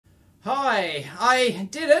Hi, I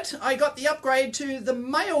did it. I got the upgrade to the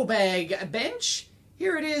Mailbag bench.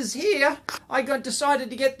 Here it is here. I decided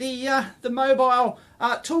to get the mobile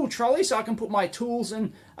tool trolley so I can put my tools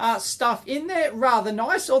and stuff in there. Rather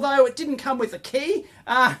nice, although it didn't come with a key.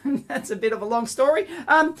 That's a bit of a long story.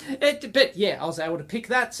 But yeah, I was able to pick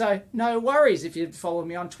that, so no worries. If you follow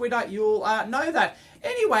me on Twitter, you'll know that.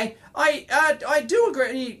 Anyway, I do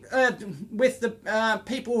agree with the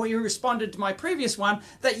people who responded to my previous one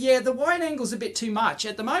that, yeah, the wide angle's a bit too much.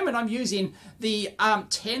 At the moment, I'm using the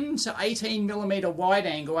 10 to 18 millimeter wide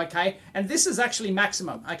angle, okay? And this is actually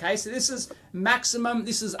maximum, okay? So this is maximum.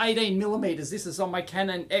 This is 18 millimeters. This is on my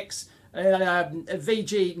Canon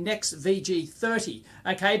VG Nex VG30,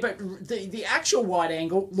 okay, but the actual wide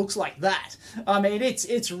angle looks like that. I mean,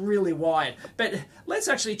 it's really wide. But let's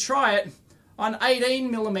actually try it on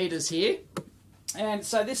 18 millimeters here. And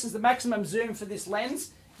so this is the maximum zoom for this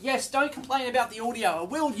lens. Yes, don't complain about the audio. I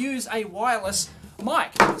will use a wireless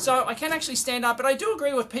mic, so I can actually stand up. But I do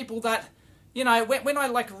agree with people that, you know, when I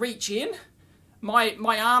like reach in,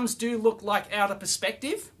 my arms do look like out of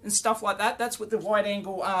perspective and stuff like that. That's what the wide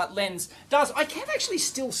angle lens does. I can actually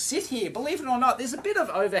still sit here, believe it or not. There's a bit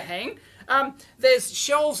of overhang. There's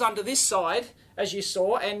shelves under this side, as you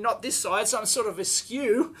saw, and not this side, so I'm sort of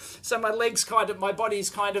askew. So my legs my body's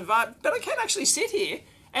kind of, but I can actually sit here,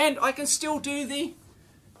 and I can still do the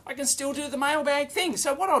Mailbag thing.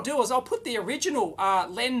 So what I'll do is I'll put the original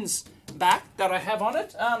lens back that I have on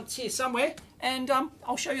it. It's here somewhere, and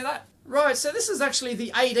I'll show you that. Right, so this is actually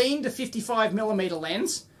the 18 to 55 millimeter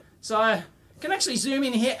lens. So I can actually zoom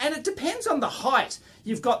in here, and it depends on the height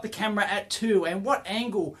you've got the camera at too, and what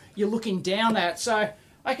angle you're looking down at. So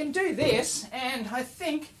I can do this, and I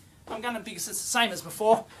think I'm going to, because it's the same as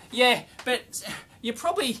before. Yeah, but you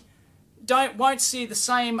probably won't see the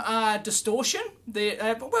same distortion.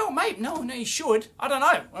 Well, maybe, no, you should. I don't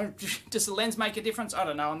know. Does the lens make a difference? I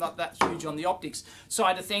don't know. I'm not that huge on the optics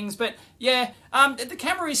side of things. But yeah, the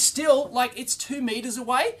camera is still, like, it's 2 meters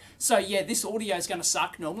away. So yeah, this audio is going to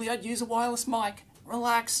suck. Normally I'd use a wireless mic.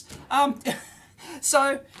 Relax.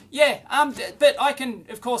 So yeah, but I can,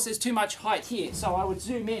 of course, there's too much height here, so I would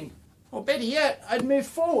zoom in. Or better yet, I'd move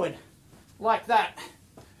forward like that.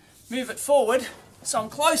 Move it forward so I'm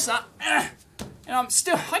closer, and I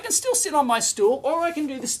can still sit on my stool, or I can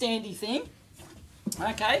do the standy thing.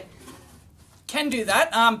 Okay, can do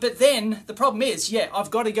that, but then the problem is, yeah,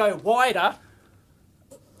 I've got to go wider.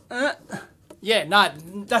 Yeah, no,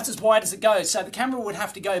 that's as wide as it goes. So the camera would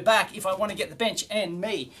have to go back if I want to get the bench and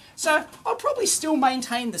me. So I'll probably still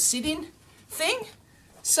maintain the sit-in thing.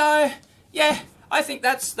 So yeah, I think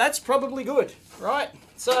that's probably good, right?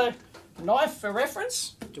 So knife for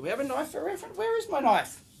reference. Do we have a knife for reference? Where is my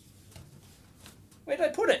knife? Where did I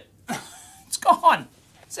put it? It's gone.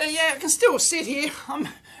 So yeah, I can still sit here. I'm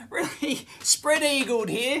really spread-eagled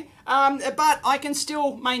here, but I can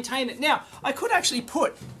still maintain it. Now, I could actually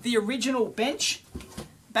put the original bench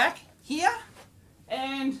back here,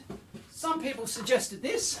 and some people suggested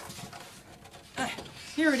this.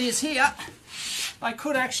 Here it is here. I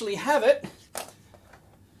could actually have it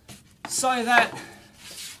so that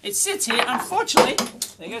it sits here. Unfortunately,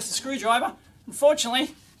 there goes the screwdriver.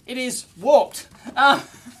 Unfortunately, it is warped.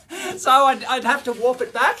 So I'd have to warp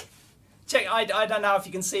it back. Check, I don't know if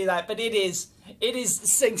you can see that, but it is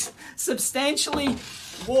substantially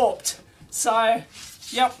warped. So,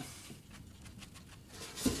 yep.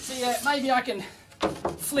 So yeah, maybe I can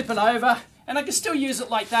flip it over, and I can still use it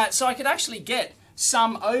like that. So I could actually get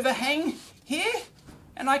some overhang here,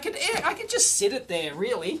 and I could just sit it there.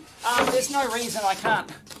 Really, there's no reason I can't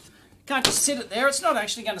just sit it there. It's not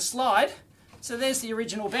actually going to slide. So there's the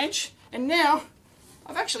original bench, and now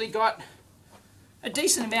I've actually got a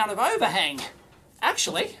decent amount of overhang,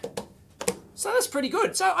 actually. So that's pretty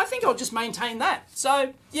good. So I think I'll just maintain that.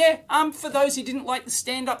 So yeah, for those who didn't like the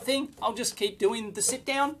stand-up thing, I'll just keep doing the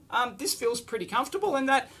sit-down. This feels pretty comfortable, and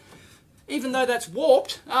that, even though that's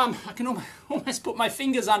warped, I can almost put my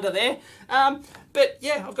fingers under there. But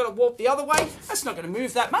yeah, I've got it warped the other way. That's not going to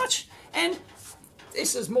move that much. And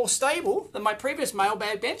this is more stable than my previous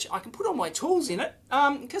Mailbag bench. I can put all my tools in it,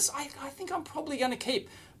 because I think I'm probably going to keep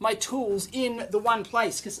my tools in the one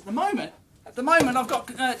place, because at the moment I've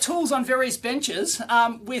got tools on various benches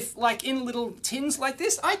with, like, in little tins like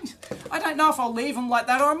this. I don't know if I'll leave them like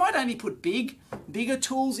that, or I might only put bigger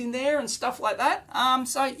tools in there and stuff like that.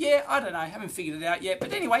 So yeah, I don't know, I haven't figured it out yet.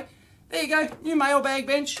 But anyway, there you go, new Mailbag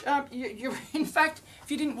bench. In fact, if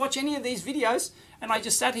you didn't watch any of these videos and I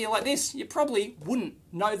just sat here like this, you probably wouldn't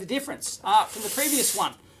know the difference from the previous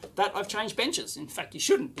one that I've changed benches. In fact, you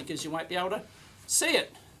shouldn't, because you won't be able to see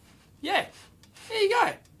it. Yeah, there you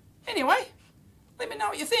go. Anyway, Let me know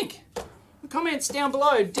what you think. Comments down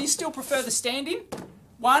below. Do you still prefer the stand-in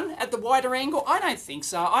one at the wider angle? I don't think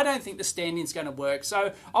so. I don't think the stand-in's going to work.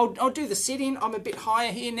 So I'll do the sit-in. I'm a bit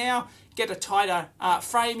higher here now. Get a tighter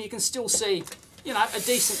frame. You can still see, you know, a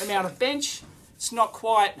decent amount of bench. It's not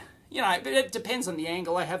quite, you know, but it depends on the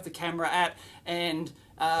angle I have the camera at and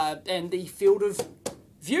the field of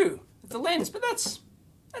view of the lens. But that's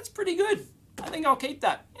pretty good. I think I'll keep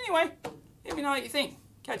that. Anyway, let me know what you think.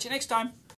 Catch you next time.